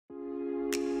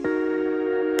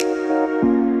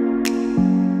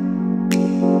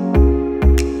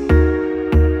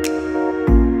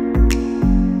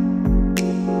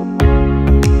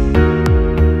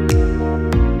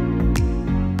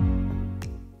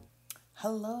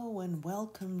Hello and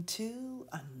welcome to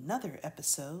another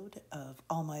episode of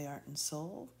All My Art and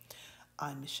Soul.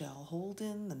 I'm Michelle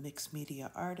Holden, the mixed media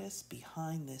artist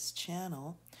behind this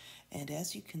channel. And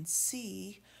as you can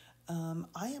see,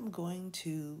 I am going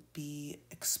to be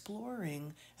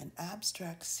exploring an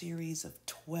abstract series of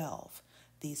 12.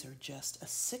 These are just a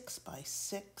 6 by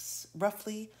 6,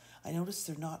 roughly. I notice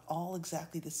they're not all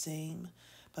exactly the same,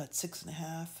 but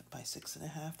 6.5 by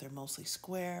 6.5, they're mostly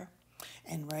square.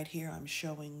 And right here I'm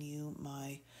showing you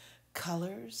my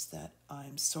colors that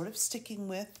I'm sort of sticking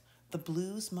with. The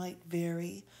blues might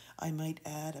vary. I might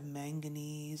add a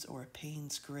manganese or a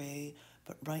Payne's gray,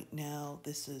 but right now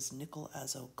this is nickel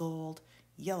azo gold,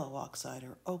 yellow oxide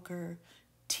or ochre,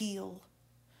 teal,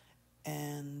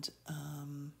 and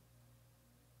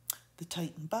the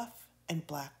Titan buff, and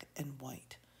black and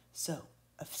white. So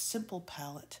a simple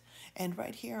palette. And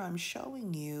right here I'm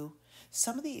showing you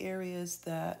some of the areas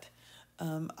that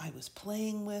I was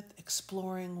playing with,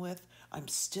 exploring with. I'm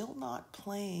still not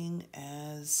playing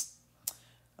as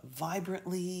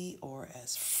vibrantly or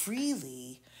as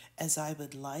freely as I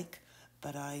would like,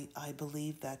 but I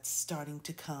believe that's starting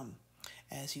to come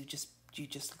as you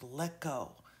just let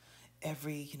go.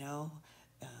 Every,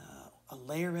 a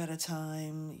layer at a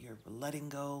time, you're letting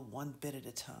go one bit at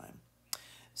a time.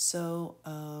 So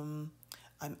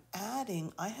I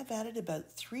have added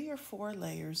about 3 or 4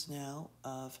 layers now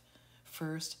of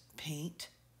first paint,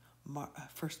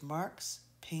 first marks,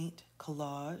 paint,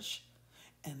 collage,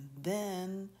 and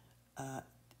then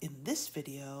in this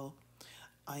video,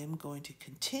 I am going to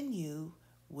continue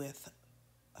with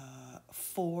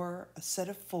a set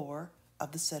of 4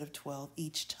 of the set of 12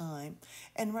 each time.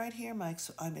 And right here,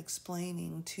 I'm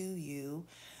explaining to you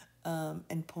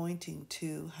and pointing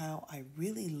to how I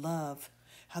really love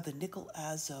how the nickel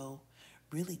azo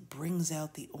really brings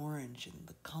out the orange, and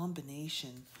the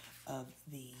combination of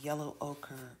the yellow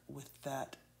ochre with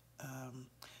that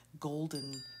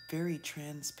golden, very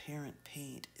transparent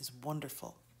paint is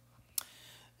wonderful.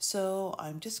 So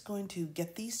I'm just going to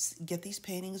get these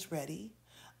paintings ready.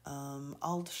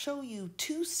 I'll show you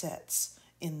 2 sets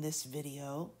in this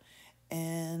video,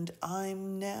 and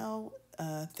I'm now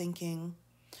thinking,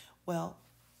 well,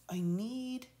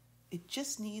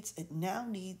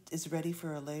 is ready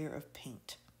for a layer of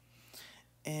paint.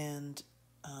 And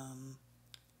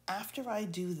after I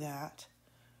do that,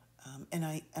 and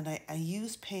I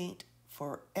use paint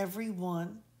for every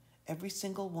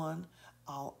single one,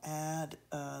 I'll add,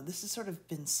 this has sort of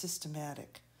been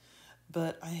systematic,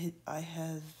 but I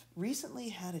have recently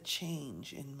had a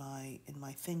change in my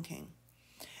thinking,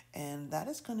 and that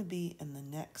is going to be in the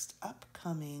next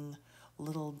upcoming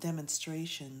little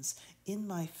demonstrations in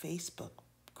my Facebook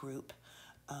group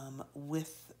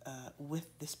with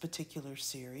this particular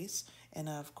series. And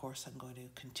of course, I'm going to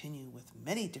continue with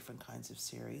many different kinds of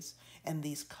series and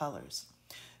these colors.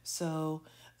 So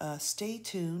stay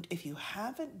tuned. If you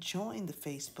haven't joined the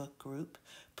Facebook group,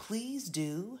 please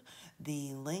do.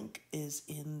 The link is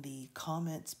in the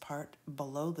comments part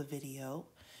below the video.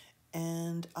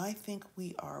 And I think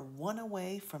we are 1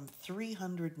 away from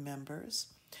 300 members.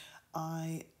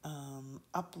 I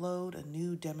upload a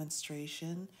new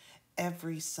demonstration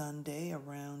every Sunday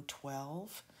around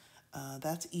 12.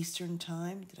 That's Eastern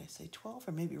time. Did I say 12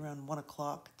 or maybe around 1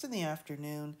 o'clock? It's in the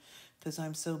afternoon because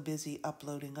I'm so busy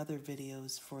uploading other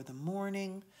videos for the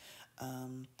morning.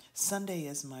 Sunday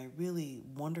is my really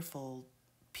wonderful,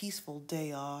 peaceful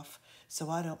day off, so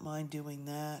I don't mind doing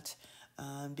that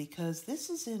because this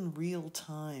is in real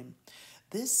time.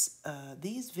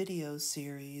 These video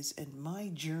series and my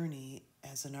journey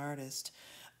as an artist,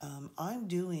 I'm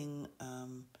doing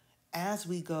as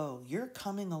we go. You're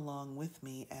coming along with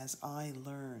me as I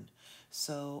learn.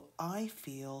 So I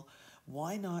feel,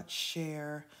 why not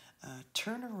share,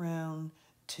 turn around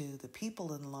to the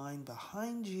people in line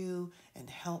behind you and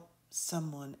help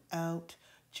someone out,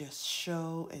 just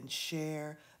show and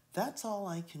share. That's all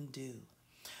I can do.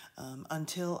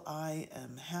 Until I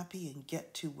am happy and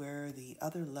get to where the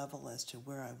other level as to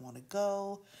where I want to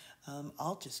go,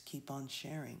 I'll just keep on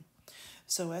sharing.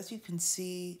 So as you can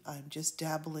see, I'm just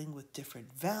dabbling with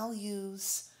different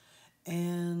values,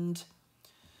 and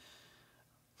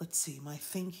let's see, my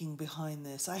thinking behind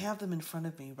this. I have them in front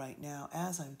of me right now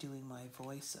as I'm doing my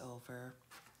voiceover.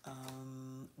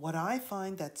 What I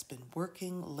find that's been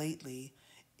working lately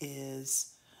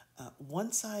is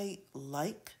once I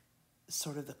like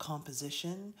sort of the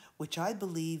composition, which I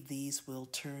believe these will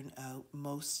turn out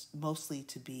mostly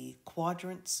to be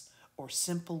quadrants or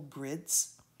simple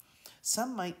grids.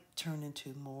 Some might turn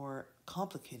into more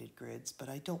complicated grids, but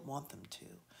I don't want them to,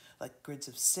 like grids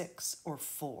of 6 or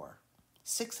 4,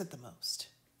 6 at the most,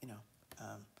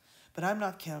 but I'm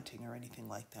not counting or anything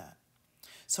like that.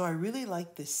 So I really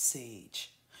like this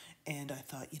sage. And I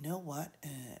thought, you know what,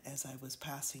 as I was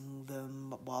passing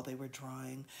them while they were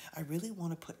drying, I really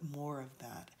want to put more of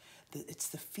that. It's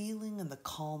the feeling and the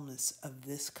calmness of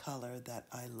this color that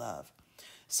I love.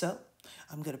 So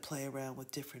I'm going to play around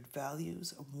with different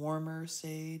values. A warmer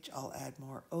sage, I'll add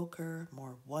more ochre,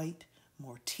 more white,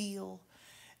 more teal.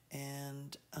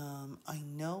 And I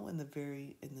know in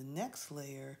the next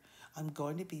layer, I'm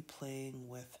going to be playing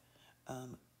with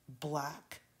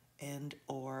black and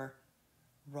or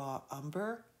raw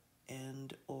umber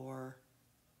and or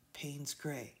Payne's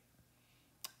gray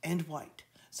and white.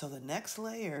 So the next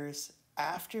layers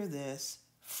after this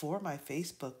for my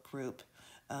Facebook group.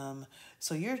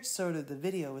 So you're sort of, the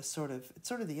video is it's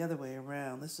sort of the other way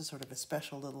around. This is sort of a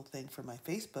special little thing for my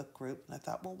Facebook group. And I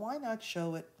thought, well, why not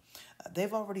show it?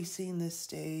 They've already seen this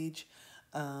stage.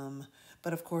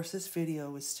 But of course, this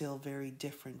video is still very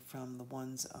different from the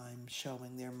ones I'm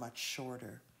showing. They're much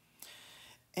shorter.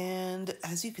 And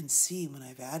as you can see, when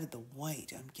I've added the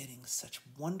white, I'm getting such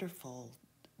wonderful,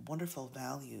 wonderful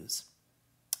values.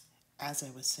 As I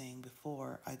was saying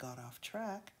before, I got off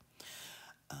track.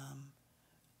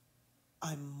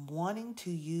 I'm wanting to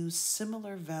use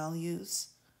similar values,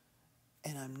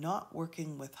 and I'm not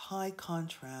working with high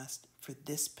contrast for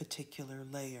this particular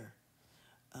layer,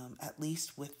 at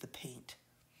least with the paint.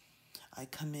 I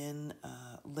come in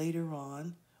later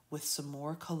on with some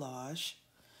more collage,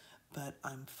 but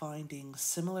I'm finding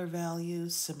similar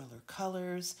values, similar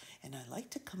colors, and I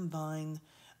like to combine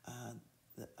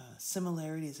the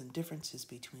similarities and differences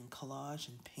between collage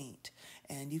and paint.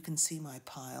 And you can see my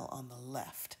pile on the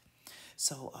left.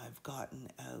 So I've gotten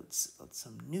out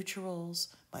some neutrals,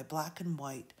 my black and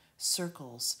white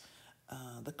circles,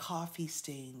 the coffee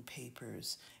stain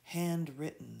papers,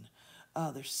 handwritten.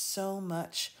 There's so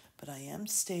much, but I am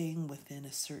staying within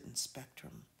a certain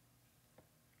spectrum.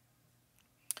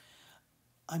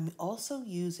 I'm also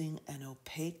using an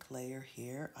opaque layer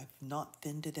here. I've not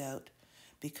thinned it out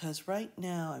because right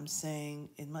now I'm saying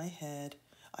in my head,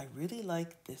 I really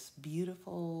like this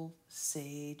beautiful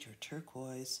sage or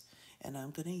turquoise, and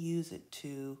I'm going to use it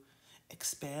to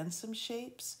expand some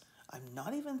shapes. I'm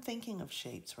not even thinking of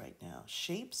shapes right now.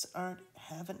 Shapes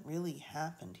haven't really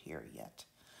happened here yet.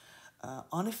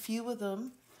 On a few of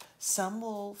them, some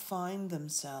will find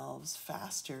themselves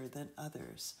faster than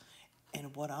others.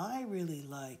 And what I really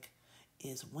like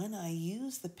is when I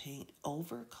use the paint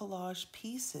over collage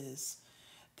pieces,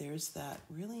 there's that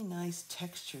really nice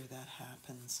texture that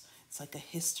happens. It's like a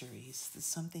history.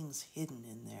 Something's hidden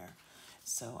in there.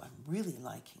 So I'm really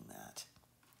liking that.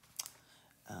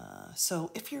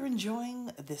 So if you're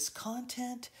enjoying this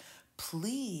content,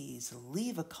 please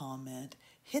leave a comment,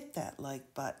 hit that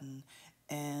like button,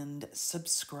 and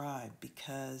subscribe,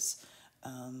 because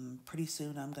pretty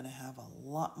soon I'm going to have a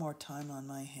lot more time on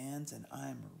my hands, and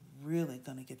I'm really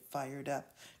going to get fired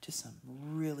up to some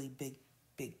really big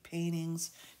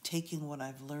paintings, taking what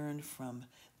I've learned from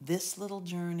this little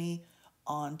journey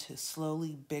on to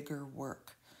slowly bigger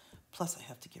work. Plus, I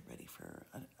have to get ready for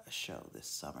a show this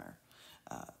summer.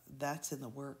 That's in the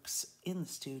works in the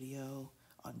studio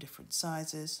on different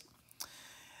sizes.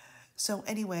 So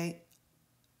anyway,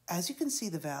 as you can see,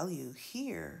 the value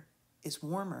here is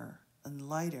warmer and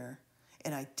lighter,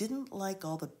 and I didn't like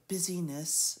all the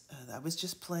busyness. I was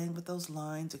just playing with those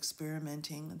lines,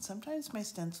 experimenting, and sometimes my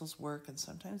stencils work and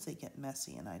sometimes they get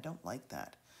messy, and I don't like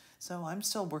that. So I'm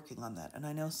still working on that, and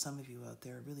I know some of you out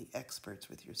there are really experts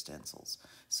with your stencils,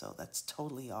 so that's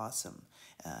totally awesome.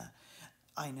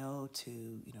 I know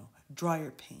to,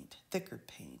 drier paint, thicker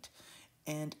paint,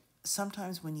 and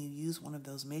sometimes when you use one of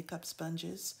those makeup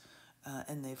sponges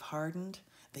and they've hardened,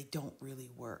 they don't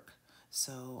really work.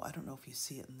 So I don't know if you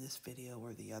see it in this video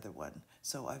or the other one.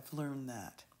 So I've learned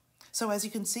that. So as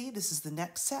you can see, this is the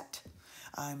next set.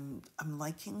 I'm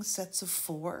liking sets of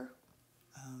 4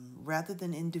 rather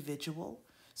than individual,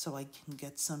 so I can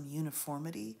get some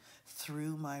uniformity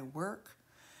through my work.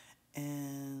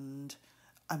 And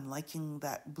I'm liking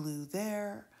that blue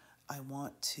there. I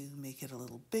want to make it a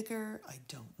little bigger. I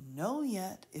don't know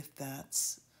yet if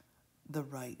that's the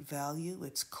right value.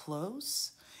 It's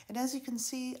close. And as you can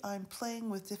see, I'm playing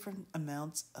with different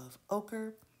amounts of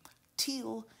ochre,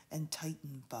 teal, and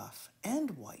Titan buff,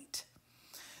 and white.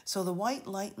 So the white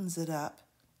lightens it up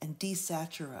and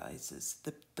desaturizes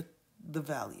the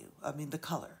value, the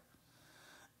color,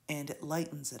 and it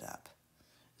lightens it up.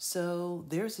 So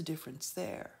there's a difference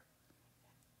there.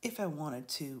 If I wanted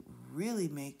to really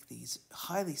make these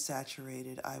highly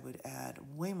saturated, I would add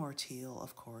way more teal,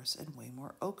 of course, and way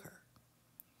more ochre.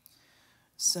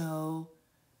 So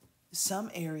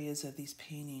some areas of these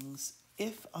paintings,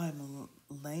 if I'm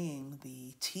laying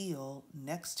the teal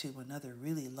next to another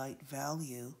really light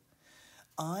value,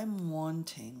 I'm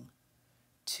wanting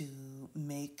to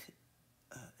make,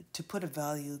 to put a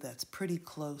value that's pretty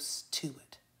close to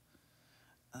it.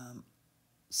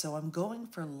 So I'm going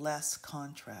for less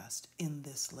contrast in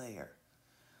this layer.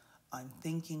 I'm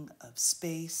thinking of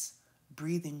space,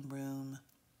 breathing room,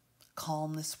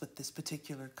 calmness with this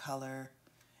particular color,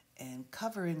 and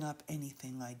covering up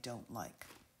anything I don't like.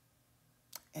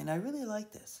 And I really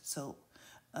like this. So,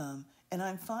 and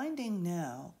I'm finding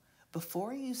now,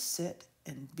 before you sit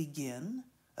and begin,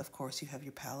 of course you have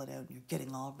your palette out and you're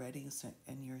getting all ready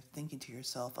and you're thinking to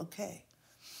yourself, okay,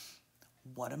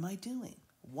 what am I doing?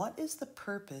 What is the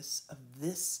purpose of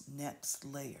this next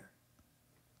layer?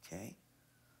 Okay.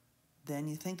 Then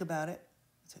you think about it,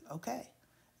 say, okay.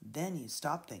 Then you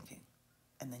stop thinking,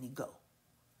 and then you go.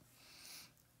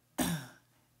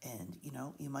 And, you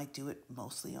know, you might do it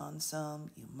mostly on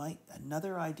some,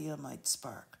 another idea might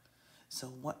spark. So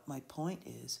what my point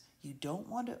is, you don't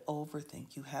want to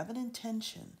overthink. You have an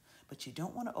intention, but you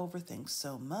don't want to overthink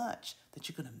so much that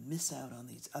you're going to miss out on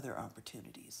these other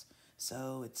opportunities.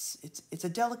 So it's a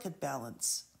delicate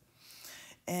balance.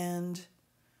 And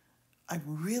I'm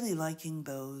really liking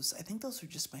those. I think those are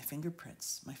just my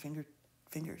fingerprints, my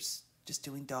fingers, just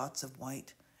doing dots of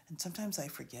white. And sometimes I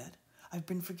forget. I've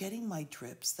been forgetting my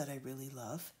drips that I really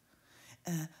love.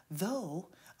 Though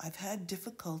I've had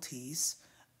difficulties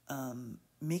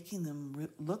making them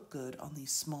look good on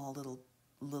these small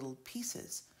little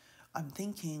pieces. I'm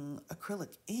thinking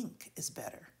acrylic ink is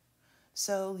better.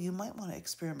 So you might want to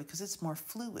experiment because it's more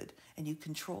fluid and you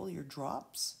control your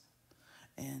drops.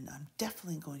 And I'm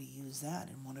definitely going to use that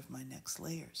in one of my next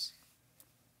layers.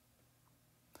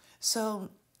 So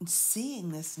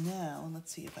seeing this now, and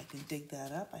let's see if I can dig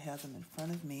that up. I have them in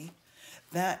front of me.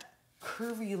 That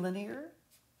curvilinear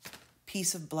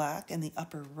piece of black in the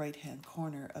upper right-hand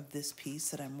corner of this piece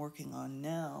that I'm working on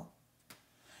now.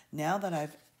 Now that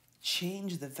I've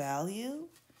changed the value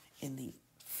in the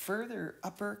further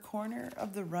upper corner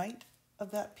of the right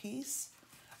of that piece,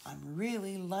 I'm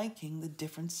really liking the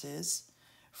differences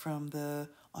from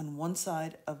on one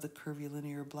side of the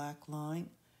curvilinear black line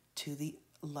to the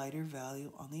lighter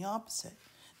value on the opposite.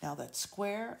 Now that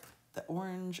square, the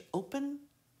orange open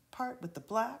part with the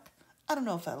black, I don't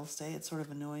know if that'll stay. It's sort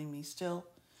of annoying me still.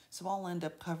 So I'll end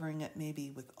up covering it maybe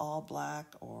with all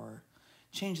black or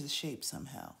change the shape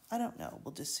somehow. I don't know.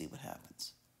 We'll just see what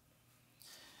happens.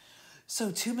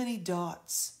 So too many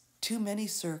dots, too many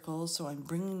circles, so I'm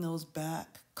bringing those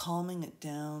back, calming it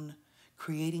down,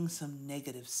 creating some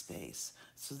negative space.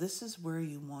 So this is where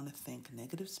you want to think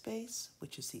negative space,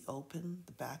 which is the open,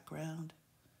 the background,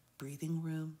 breathing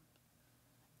room,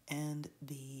 and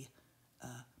the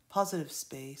positive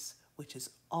space, which is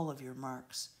all of your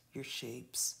marks, your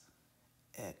shapes,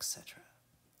 etc.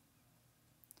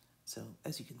 So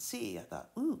as you can see, I thought,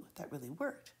 ooh, that really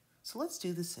worked. So let's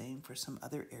do the same for some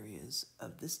other areas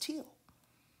of this teal.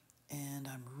 And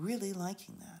I'm really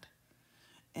liking that.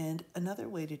 And another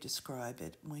way to describe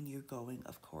it when you're going,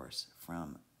 of course,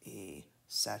 from a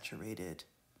saturated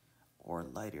or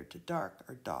lighter to dark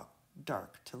or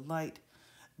dark to light,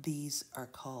 these are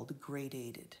called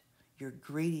gradated. You're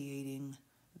gradiating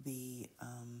the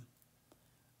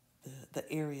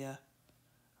area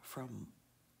from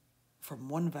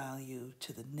one value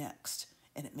to the next,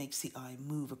 and it makes the eye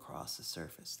move across the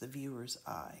surface, the viewer's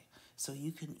eye. So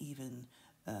you can even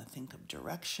think of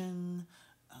direction,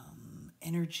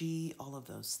 energy, all of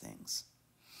those things.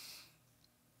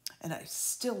 And I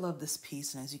still love this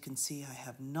piece, and as you can see, I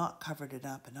have not covered it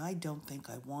up, and I don't think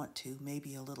I want to,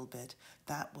 maybe a little bit.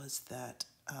 That was that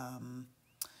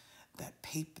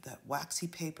paper, that waxy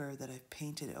paper that I've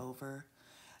painted over.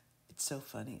 It's so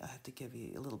funny. I have to give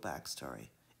you a little backstory.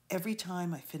 Every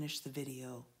time I finish the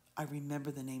video, I remember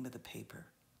the name of the paper.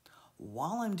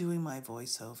 While I'm doing my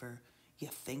voiceover, you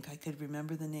think I could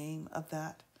remember the name of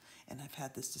that? And I've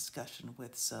had this discussion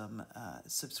with some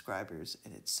subscribers,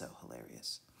 and it's so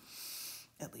hilarious.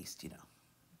 At least, you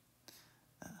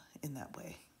know, in that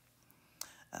way.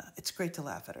 It's great to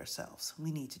laugh at ourselves.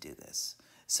 We need to do this.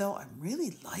 So I'm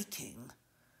really liking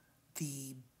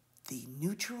the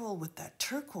neutral with that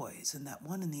turquoise and that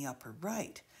one in the upper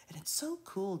right. And it's so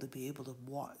cool to be able to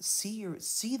see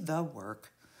the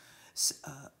work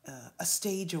a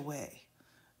stage away.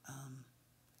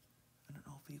 I don't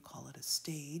know if you call it a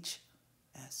stage,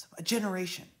 as a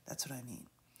generation. That's what I mean.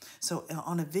 So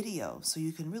on a video, so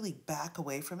you can really back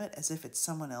away from it as if it's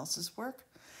someone else's work.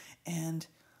 And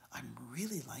I'm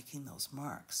really liking those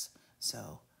marks.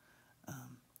 So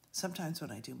sometimes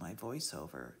when I do my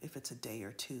voiceover, if it's a day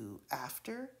or two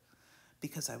after,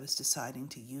 because I was deciding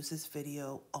to use this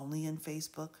video only in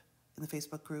Facebook, in the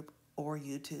Facebook group, or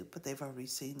YouTube, but they've already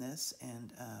seen this,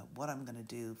 and what I'm going to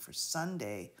do for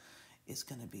Sunday is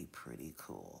going to be pretty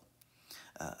cool.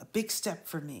 A big step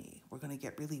for me. We're going to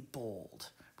get really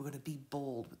bold. We're going to be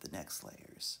bold with the next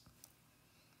layers.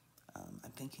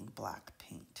 I'm thinking black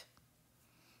paint.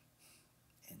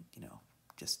 And, you know,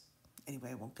 just,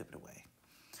 anyway, I won't give it away.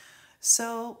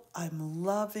 So I'm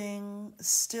loving,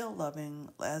 still loving,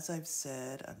 as I've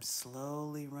said, I'm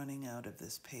slowly running out of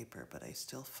this paper, but I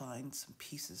still find some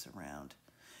pieces around.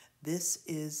 This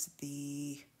is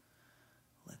the,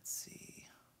 let's see,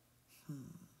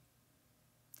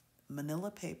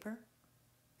 manila paper.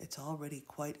 It's already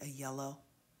quite a yellow.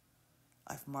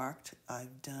 I've marked,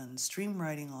 I've done stream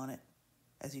writing on it,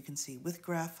 as you can see, with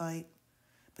graphite,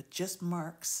 but just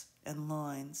marks and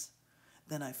lines.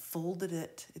 Then I folded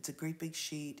it, it's a great big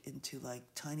sheet, into like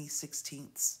tiny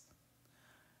 16ths.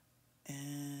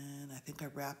 And I think I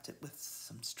wrapped it with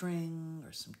some string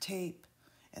or some tape,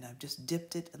 and I've just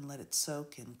dipped it and let it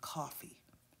soak in coffee.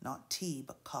 Not tea,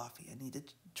 but coffee. I need to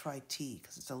try tea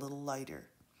because it's a little lighter.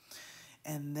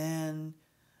 And then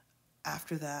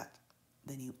after that,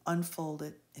 then you unfold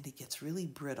it and it gets really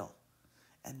brittle.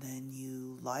 And then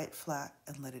you lie it flat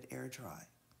and let it air dry.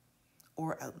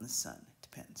 Or out in the sun, it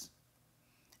depends.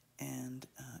 And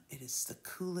it is the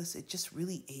coolest, it just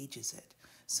really ages it.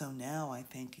 So now I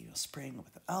think, you know, spraying it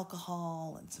with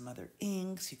alcohol and some other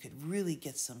inks, you could really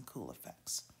get some cool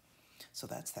effects. So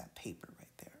that's that paper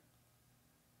right there.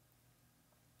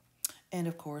 And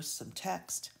of course, some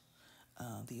text.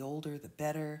 The older, the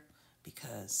better,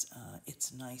 because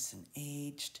it's nice and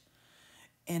aged.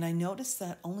 And I noticed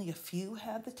that only a few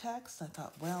had the text. I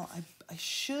thought, well, I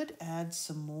should add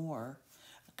some more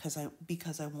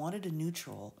because I wanted a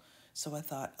neutral. So I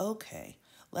thought, okay,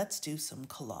 let's do some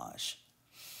collage.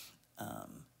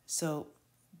 So,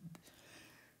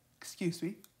 excuse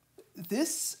me,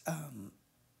 this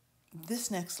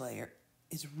next layer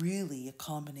is really a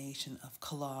combination of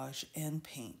collage and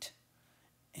paint.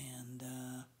 And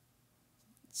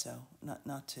so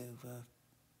not to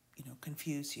you know,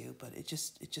 confuse you, but it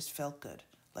just felt good.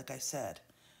 Like I said,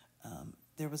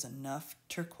 there was enough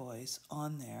turquoise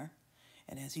on there,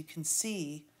 and as you can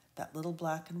see, that little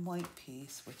black and white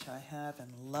piece, which I have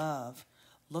and love,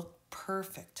 looked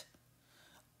perfect,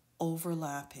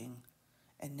 overlapping,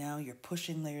 and now you're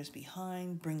pushing layers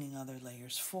behind, bringing other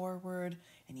layers forward,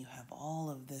 and you have all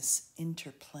of this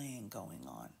interplaying going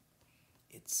on.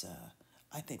 It's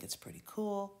I think it's pretty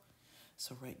cool.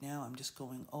 So right now I'm just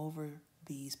going over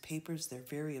these papers. They're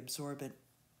very absorbent,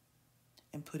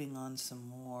 and putting on some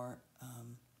more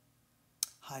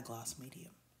high gloss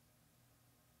medium.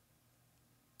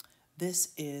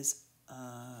 This is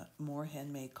more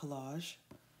handmade collage,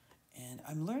 and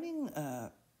I'm learning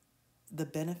the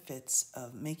benefits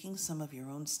of making some of your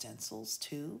own stencils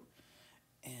too,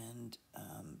 and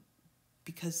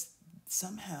because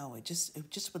somehow it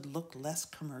just would look less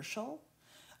commercial,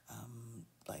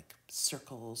 like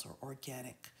circles or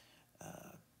organic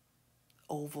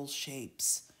oval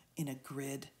shapes in a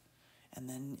grid, and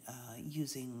then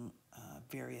using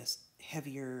various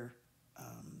heavier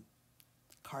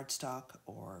cardstock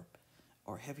or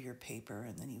heavier paper,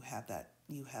 and then you have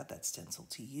that stencil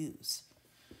to use.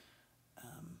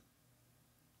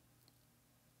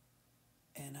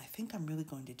 And I think I'm really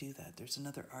going to do that. There's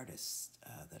another artist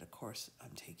that, of course,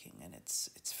 I'm taking, and it's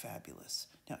fabulous.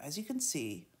 Now, as you can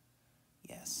see,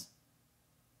 yes,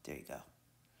 there you go.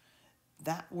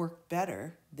 That worked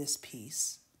better, this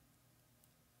piece,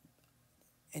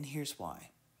 and here's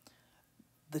why.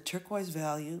 The turquoise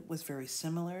value was very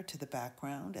similar to the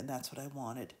background, and that's what I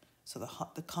wanted. So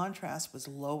the contrast was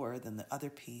lower than the other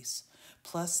piece,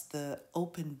 plus the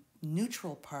open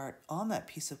neutral part on that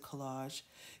piece of collage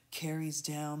carries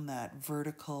down that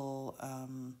vertical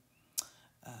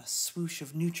swoosh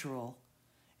of neutral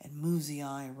and moves the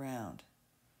eye around.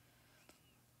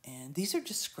 And these are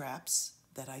just scraps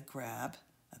that I grab.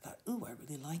 I thought, ooh, I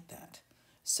really like that.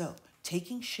 So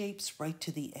taking shapes right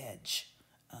to the edge.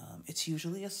 It's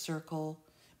usually a circle,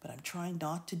 but I'm trying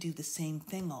not to do the same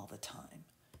thing all the time,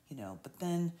 you know, but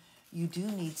then you do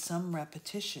need some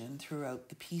repetition throughout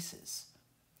the pieces.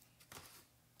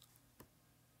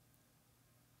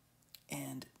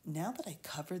 And now that I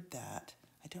covered that,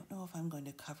 I don't know if I'm going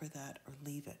to cover that or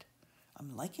leave it.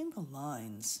 I'm liking the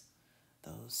lines,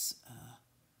 those,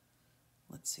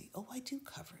 let's see. Oh, I do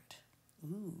cover it.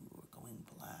 Ooh, we're going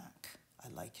black. I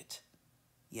like it.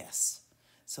 Yes.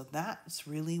 So that's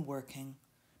really working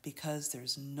because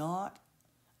there's not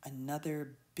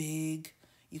another big,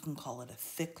 you can call it a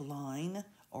thick line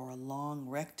or a long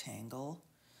rectangle.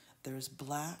 There's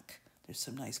black There's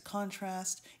some nice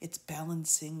contrast. It's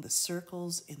balancing the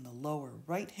circles in the lower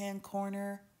right-hand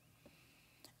corner.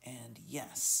 And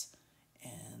yes,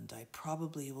 and I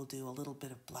probably will do a little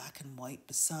bit of black and white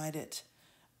beside it.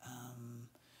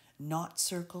 Not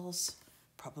circles,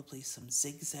 probably some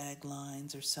zigzag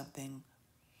lines or something.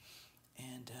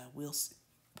 And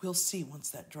we'll see once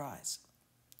that dries.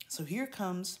 So here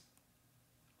comes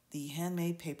the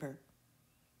handmade paper.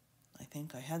 I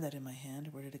think I had that in my hand.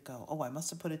 Where did it go? Oh, I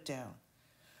must have put it down.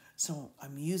 So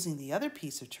I'm using the other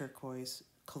piece of turquoise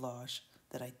collage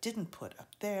that I didn't put up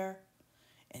there,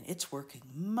 and it's working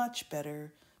much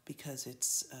better because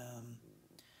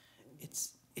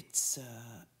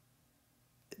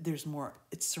there's more.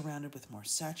 It's surrounded with more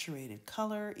saturated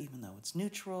color, even though it's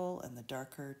neutral, and the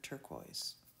darker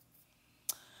turquoise.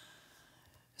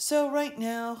 So right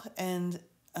now, and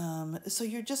so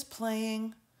you're just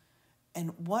playing,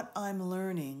 and what I'm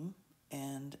learning,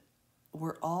 and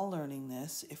we're all learning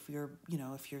this, if you're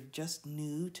just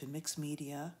new to mixed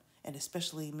media, and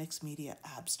especially mixed media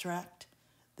abstract,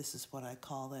 this is what I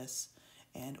call this.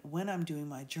 And when I'm doing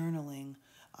my journaling,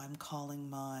 I'm calling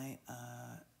my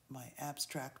my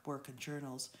abstract work and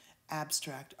journals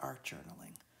abstract art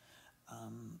journaling.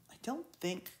 I don't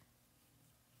think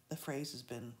the phrase has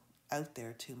been out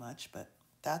there too much, but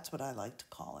that's what I like to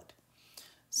call it.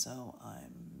 So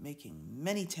I'm making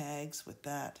many tags with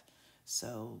that.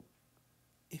 So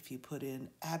if you put in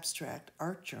abstract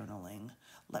art journaling,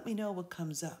 let me know what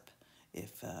comes up.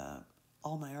 If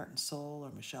All My Art and Soul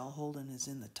or Michelle Holden is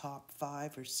in the top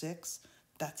 5 or 6,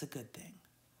 that's a good thing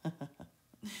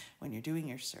when you're doing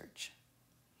your search.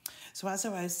 So as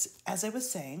I was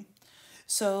saying,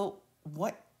 so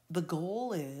what the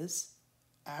goal is,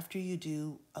 after you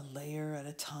do a layer at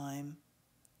a time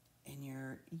and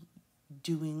you're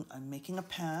making a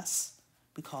pass,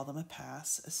 we call them a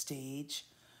pass, a stage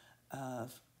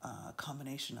of a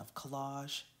combination of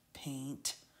collage,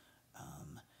 paint,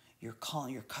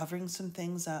 you're covering some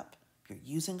things up, you're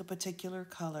using a particular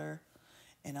color,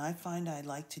 and I find I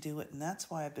like to do it, and that's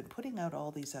why I've been putting out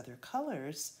all these other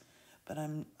colors, but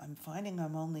I'm finding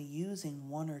I'm only using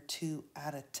 1 or 2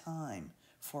 at a time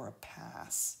for a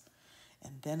pass.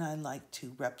 And then I like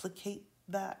to replicate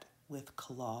that with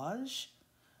collage,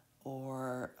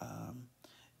 or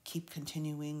keep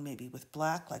continuing maybe with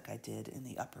black like I did in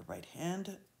the upper right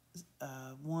hand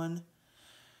one.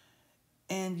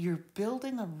 And you're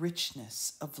building a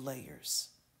richness of layers.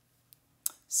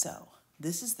 So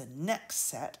this is the next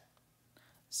set.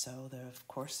 So of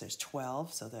course there's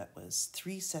 12, so that was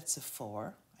 3 sets of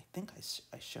 4. I think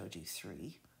I showed you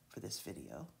 3 for this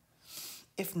video.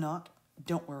 If not,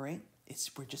 don't worry.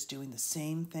 We're just doing the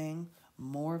same thing,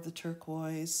 more of the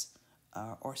turquoise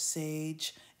or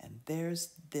sage, and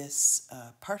there's this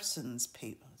Parsons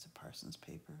paper. Is it Parsons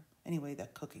paper? Anyway,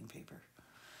 that cooking paper.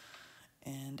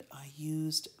 And I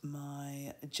used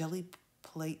my jelly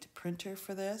plate printer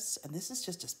for this, and this is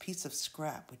just a piece of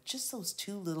scrap with just those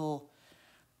 2 little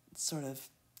sort of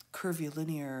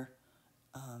curvilinear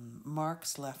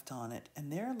marks left on it,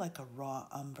 and they're like a raw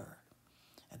umber.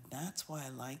 And that's why I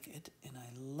like it, and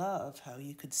I love how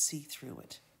you could see through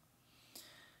it.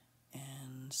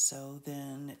 And so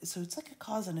it's like a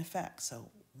cause and effect. So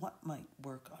what might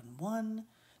work on one,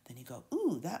 then you go,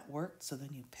 ooh, that worked, so then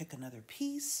you pick another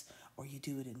piece, or you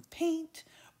do it in paint,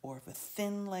 or if a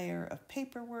thin layer of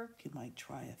paperwork, you might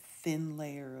try a thin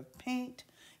layer of paint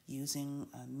using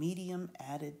a medium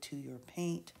added to your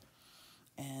paint,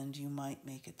 and you might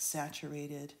make it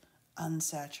saturated,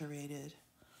 unsaturated,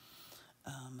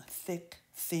 thick,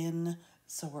 thin.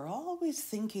 So we're always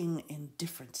thinking in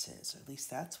differences, or at least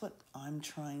that's what I'm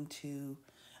trying to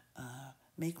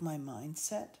make my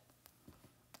mindset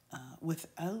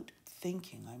without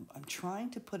thinking. I'm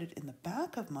trying to put it in the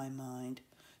back of my mind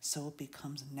so it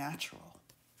becomes natural.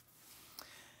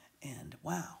 And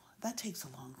wow, that takes a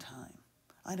long time.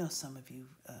 I know some of you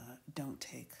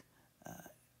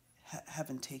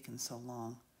haven't taken so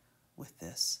long with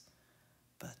this,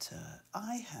 but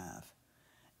I have.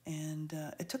 And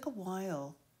it took a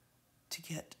while to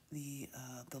get the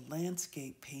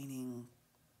landscape painting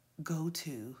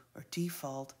go-to or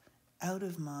default out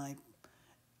of my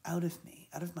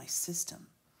system.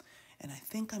 And I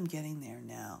think I'm getting there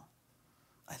now.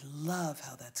 I love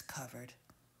how that's covered.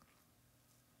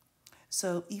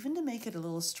 So even to make it a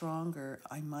little stronger,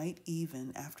 I might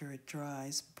even, after it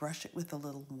dries, brush it with a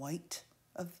little white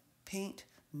of paint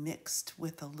mixed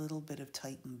with a little bit of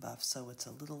Titan Buff, so it's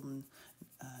a little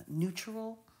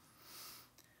neutral.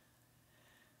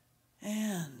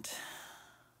 And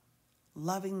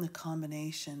loving the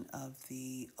combination of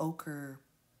the ochre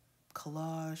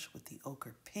collage with the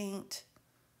ochre paint.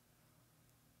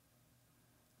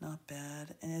 Not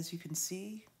bad. And as you can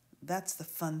see, that's the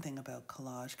fun thing about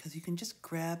collage, because you can just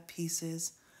grab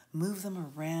pieces, move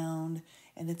them around,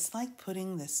 and it's like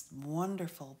putting this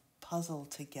wonderful puzzle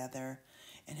together,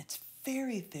 and it's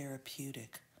very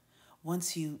therapeutic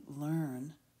once you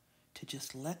learn to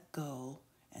just let go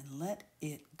and let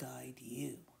it guide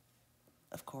you.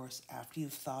 Of course, after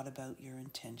you've thought about your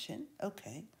intention,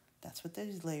 okay, that's what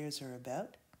these layers are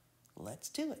about. Let's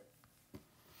do it.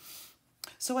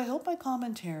 So I hope my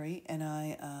commentary, and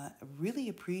I really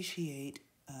appreciate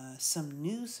some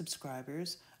new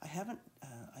subscribers.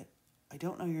 I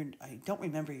don't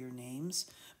remember your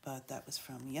names, but that was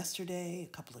from yesterday,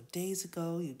 a couple of days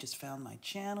ago. You just found my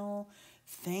channel.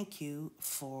 Thank you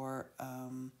for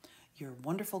your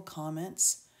wonderful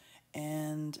comments.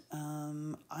 And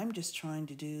I'm just trying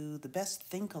to do the best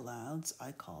think alouds,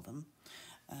 I call them,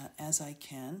 as I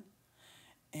can.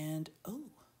 And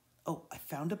oh, I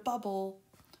found a bubble.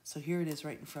 So here it is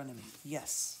right in front of me.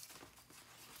 Yes.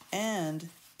 And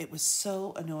it was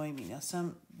so annoying me. Now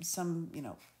some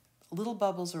little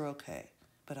bubbles are okay,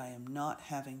 but I am not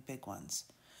having big ones.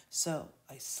 So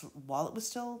while it was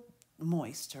still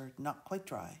moist or not quite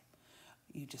dry,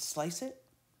 you just slice it,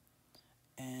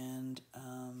 and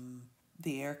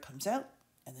the air comes out,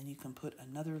 and then you can put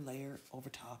another layer over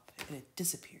top, and it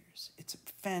disappears. It's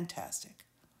fantastic.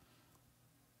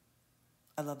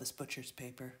 I love this butcher's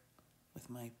paper with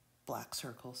my black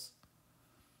circles,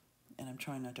 and I'm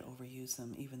trying not to overuse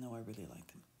them, even though I really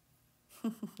like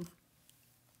them.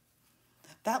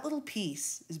 That little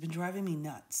piece has been driving me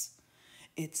nuts.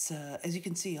 It's as you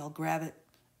can see, I'll grab it,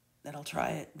 then I'll try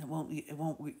it, and it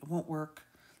won't work.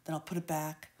 Then I'll put it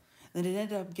back. Then it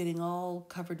ended up getting all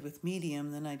covered with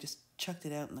medium. Then I just chucked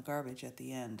it out in the garbage at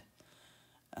the end.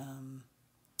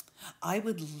 I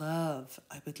would love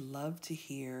to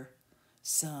hear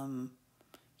some,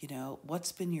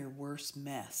 what's been your worst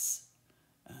mess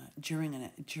during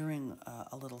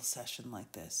a little session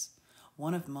like this.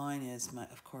 One of mine is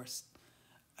of course,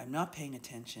 I'm not paying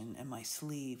attention, and my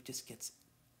sleeve just gets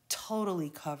totally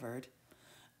covered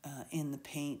in the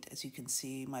paint. As you can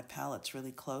see, my palette's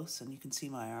really close, and you can see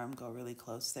my arm go really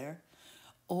close there.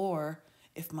 Or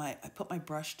if I put my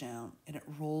brush down and it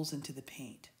rolls into the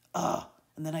paint, and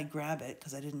then I grab it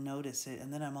because I didn't notice it,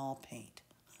 and then I'm all paint.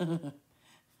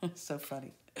 So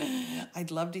funny. I'd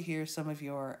love to hear some of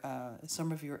your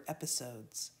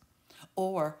episodes.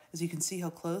 Or as you can see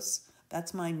how close,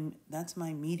 that's my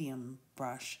medium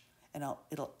brush, and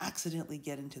it'll accidentally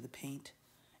get into the paint,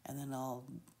 and then I'll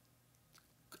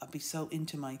be so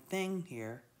into my thing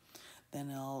here, then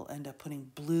I'll end up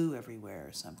putting blue everywhere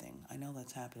or something. I know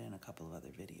that's happened in a couple of other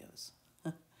videos.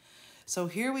 So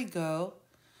here we go,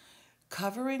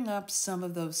 covering up some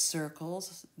of those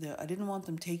circles. I didn't want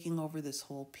them taking over this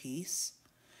whole piece.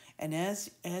 And as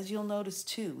you'll notice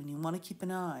too, when you want to keep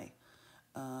an eye,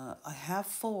 I have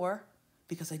 4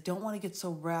 because I don't want to get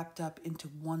so wrapped up into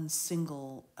one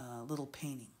single little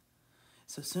painting.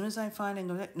 So as soon as I find and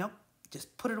go, nope,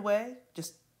 just put it away,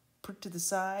 just put it to the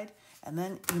side, and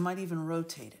then you might even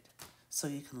rotate it so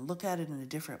you can look at it in a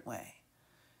different way.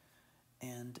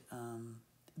 And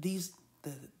the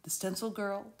stencil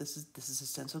girl, this is a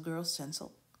stencil girl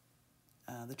stencil,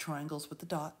 the triangles with the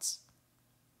dots,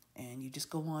 and you just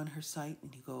go on her site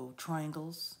and you go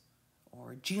triangles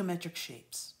or geometric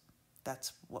shapes.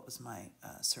 That's what was my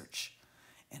search,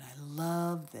 and I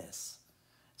love this.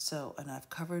 So, and I've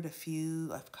covered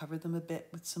them a bit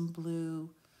with some blue,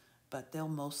 but they'll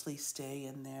mostly stay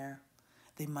in there.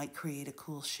 They might create a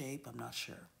cool shape, I'm not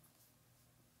sure.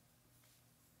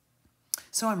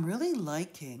 So I'm really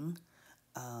liking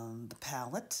the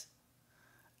palette.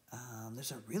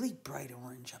 There's a really bright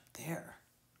orange up there.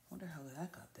 I wonder how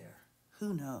that got there.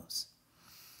 Who knows?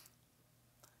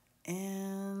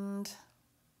 And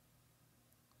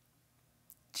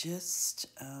just,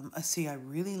 I see, I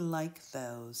really like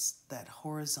that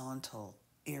horizontal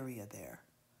area there.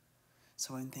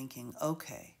 So I'm thinking,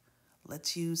 okay,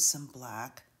 let's use some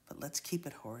black, but let's keep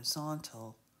it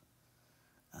horizontal.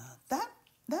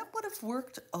 That would have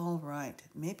worked all right.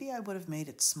 Maybe I would have made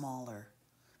it smaller,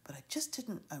 but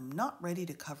I'm not ready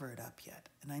to cover it up yet.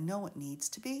 And I know it needs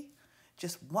to be,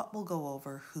 just what will go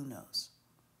over, who knows?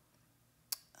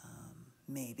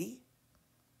 Maybe,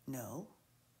 no,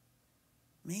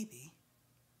 maybe.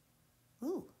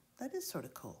 Ooh, that is sort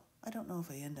of cool. I don't know if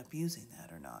I end up using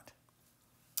that or not.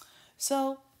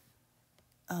 So,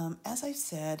 as I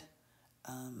said,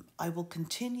 I will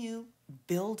continue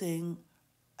building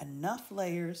enough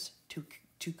layers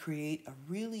to create a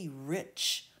really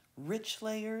rich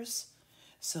layers.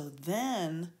 So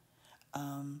then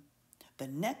the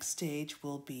next stage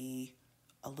will be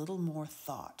a little more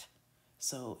thought.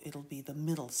 So it'll be the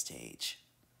middle stage.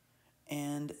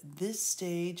 And this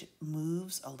stage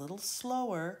moves a little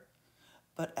slower,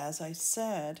 but as I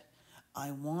said,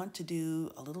 I want to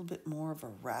do a little bit more of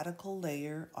a radical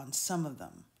layer on some of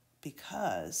them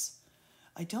because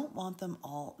I don't want them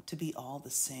all to be all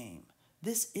the same.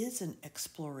 This is an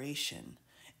exploration,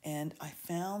 and I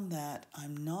found that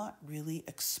I'm not really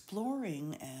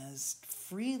exploring as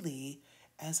freely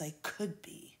as I could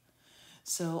be.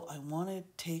 So I want to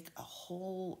take a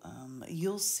whole,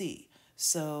 you'll see.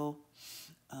 So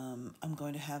I'm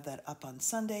going to have that up on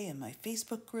Sunday in my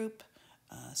Facebook group.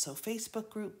 So Facebook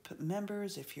group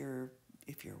members, if you're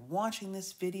watching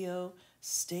this video,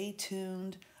 stay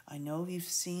tuned. I know you've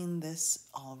seen this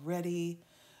already,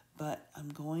 but I'm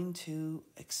going to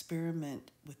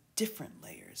experiment with different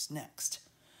layers next.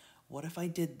 What if I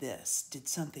did this, did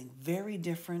something very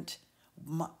different?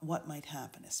 What might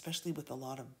happen, especially with a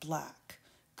lot of black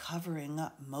covering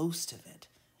up most of it?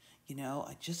 You know,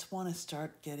 I just want to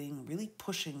start really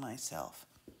pushing myself.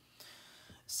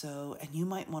 So, and you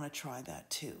might want to try that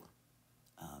too.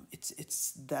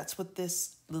 That's what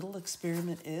this little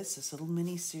experiment is, this little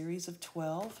mini series of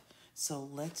 12. So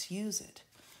let's use it.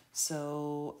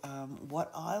 So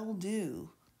what I'll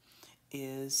do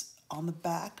is on the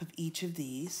back of each of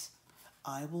these,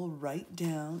 I will write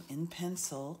down in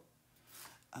pencil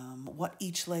what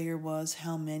each layer was,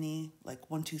 how many,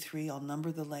 like 1, 2, 3. I'll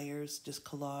number the layers, just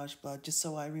collage, blah, just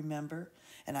so I remember.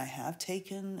 And I have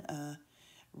taken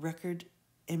record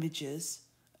images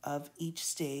of each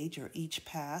stage or each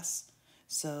pass,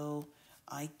 so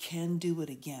I can do it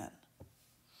again.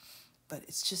 But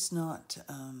it's just not,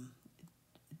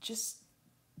 just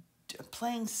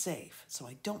playing safe. So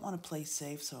I don't want to play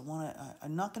safe, so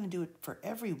I'm not going to do it for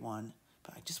everyone,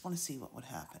 but I just want to see what would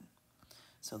happen.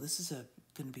 So this is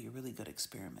going to be a really good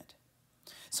experiment.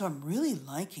 So I'm really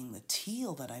liking the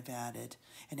teal that I've added.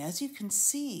 And as you can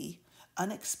see,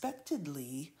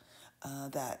 unexpectedly,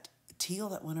 that teal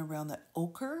that went around that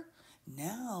ochre,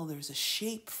 now there's a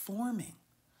shape forming.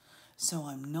 So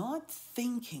I'm not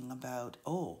thinking about,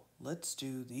 oh, let's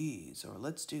do these or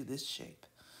let's do this shape,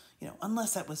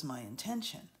 unless that was my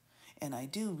intention. And I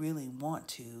do really want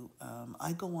to.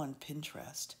 I go on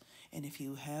Pinterest, and if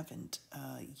you haven't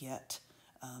yet,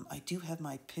 I do have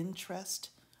my Pinterest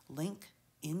link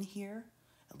in here.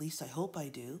 At least I hope I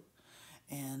do.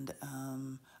 And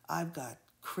I've got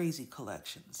crazy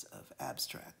collections of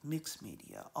abstract, mixed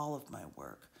media, all of my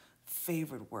work,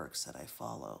 favorite works that I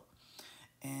follow.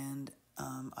 And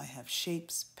I have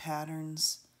shapes,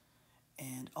 patterns,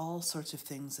 and all sorts of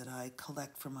things that I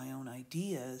collect for my own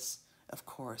ideas, of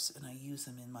course, and I use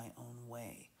them in my own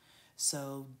way.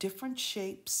 So different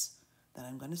shapes that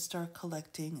I'm going to start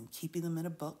collecting and keeping them in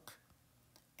a book.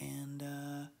 And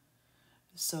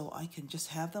so I can just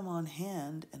have them on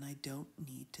hand and I don't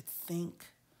need to think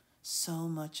so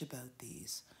much about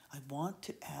these. I want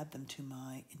to add them to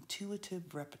my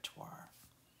intuitive repertoire.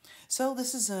 So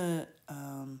this is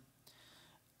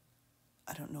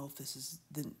I don't know if this is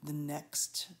the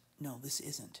next, no, this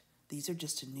isn't. These are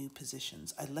just new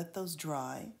positions. I let those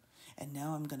dry, and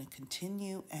now I'm going to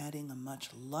continue adding a much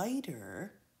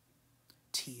lighter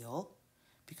teal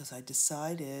because I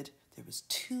decided there was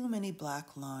too many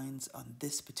black lines on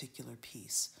this particular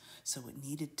piece, so it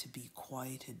needed to be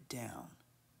quieted down.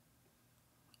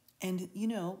 And,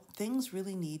 things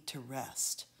really need to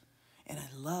rest. And I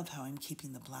love how I'm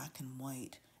keeping the black and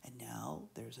white, and now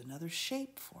there's another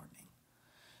shape forming.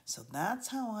 So that's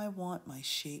how I want my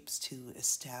shapes to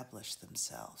establish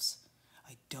themselves.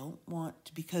 I don't want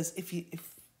to, because if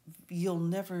you'll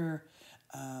never,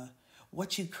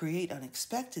 what you create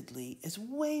unexpectedly is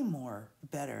way more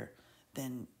better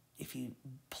than if you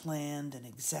planned and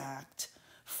exact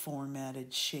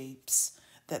formatted shapes.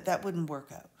 That wouldn't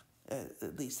work out.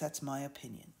 At least that's my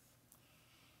opinion.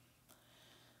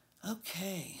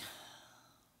 Okay.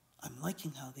 I'm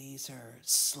liking how these are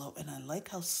slow, and I like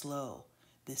how slow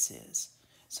this is.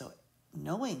 So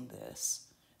knowing this,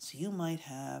 so you might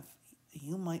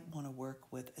want to work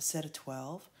with a set of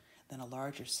 12, then a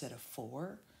larger set of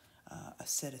 4, a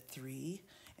set of 3.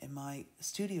 And my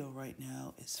studio right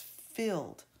now is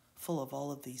full of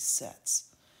all of these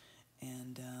sets.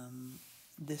 And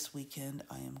this weekend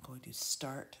I am going to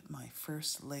start my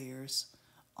first layers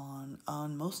on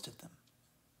most of them.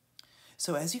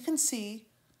 So as you can see,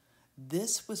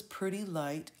 this was pretty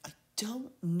light. I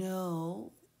don't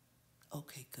know.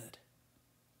 Okay, good.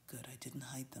 Good, I didn't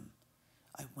hide them.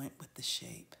 I went with the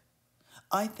shape.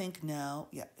 I think now,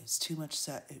 it's too much,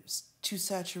 it was too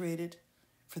saturated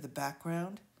for the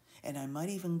background, and I might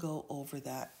even go over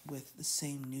that with the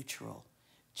same neutral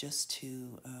just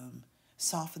to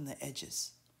soften the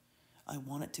edges. I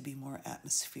want it to be more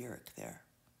atmospheric there.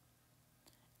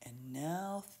 And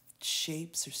now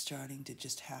shapes are starting to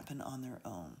just happen on their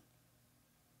own.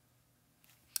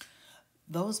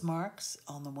 Those marks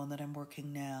on the one that I'm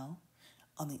working now,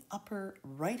 on the upper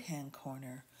right-hand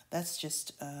corner, that's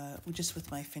just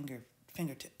with my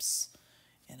fingertips.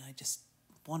 And I just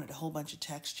wanted a whole bunch of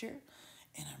texture.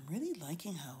 And I'm really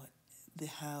liking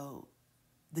how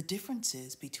the difference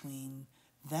is between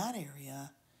that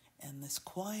area and this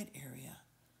quiet area.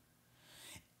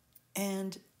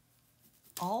 And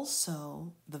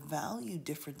also the value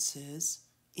differences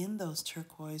in those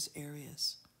turquoise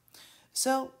areas.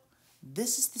 So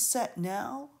this is the set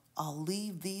now. I'll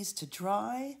leave these to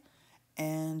dry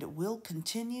and we'll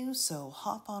continue. So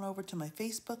hop on over to my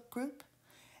Facebook group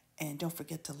and don't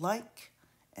forget to like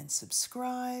and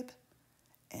subscribe.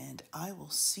 And I will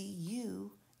see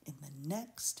you in the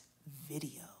next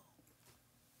video.